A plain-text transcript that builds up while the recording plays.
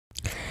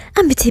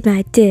Amity,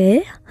 my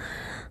dear,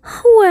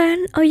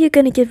 when are you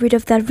gonna get rid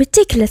of that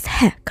ridiculous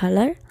hair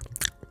color?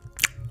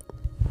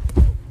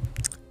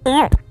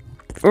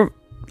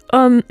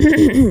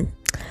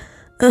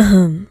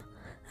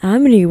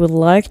 Amity would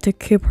like to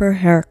keep her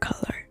hair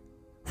color.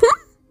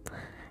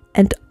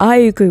 And I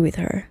agree with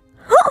her.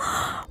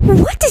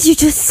 What did you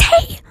just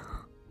say?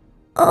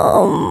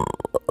 Also,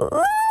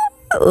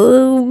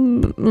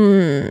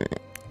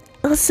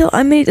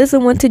 Amity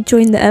doesn't want to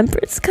join the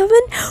Emperor's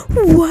Coven?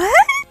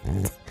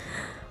 What?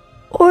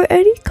 Or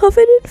any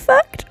coven, in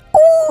fact?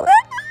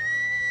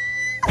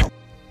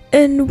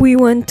 And we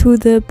went to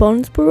the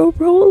Bonesborough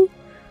Brawl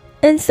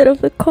instead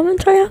of the common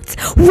tryouts?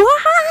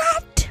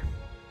 What?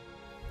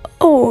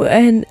 Oh,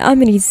 and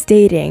Amity's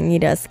dating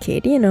Eda's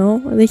kid, you know,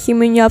 the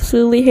human you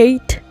absolutely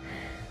hate.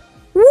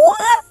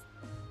 What?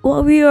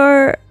 While we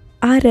are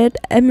at it,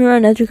 Emira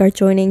and Edric are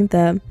joining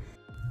the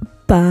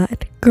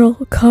Bad Girl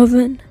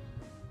Coven.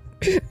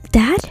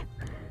 Dad,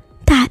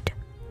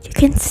 you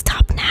can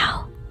stop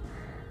now.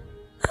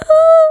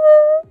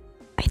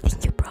 I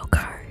think you broke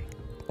her.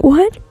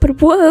 What?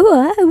 But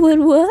what?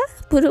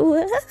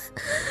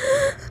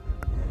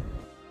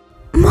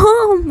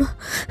 Mom!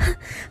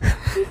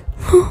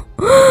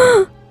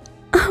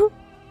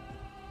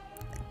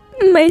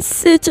 My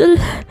sigil,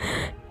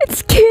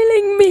 it's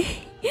killing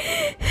me.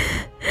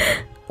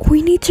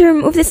 We need to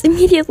remove this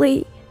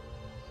immediately.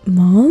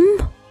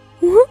 Mom?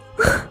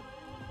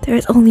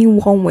 There's only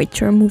one way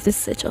to remove the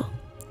sigil.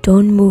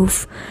 Don't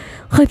move.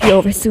 I'll be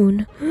over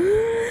soon.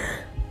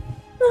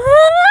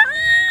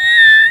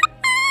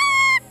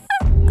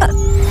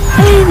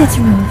 And it's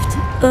removed.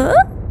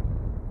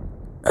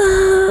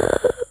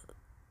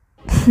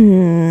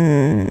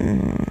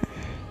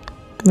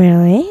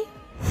 Really?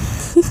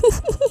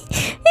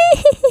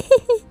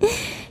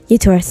 You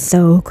two are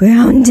so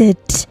grounded.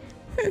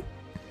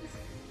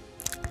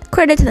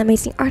 Credit to the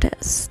amazing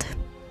artist.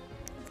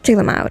 Check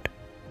them out.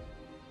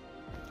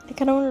 I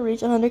kind of want to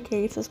reach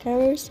 100k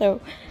subscribers, so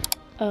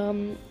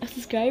a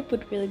subscribe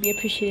would really be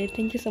appreciated.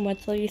 Thank you so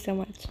much. Love you so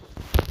much.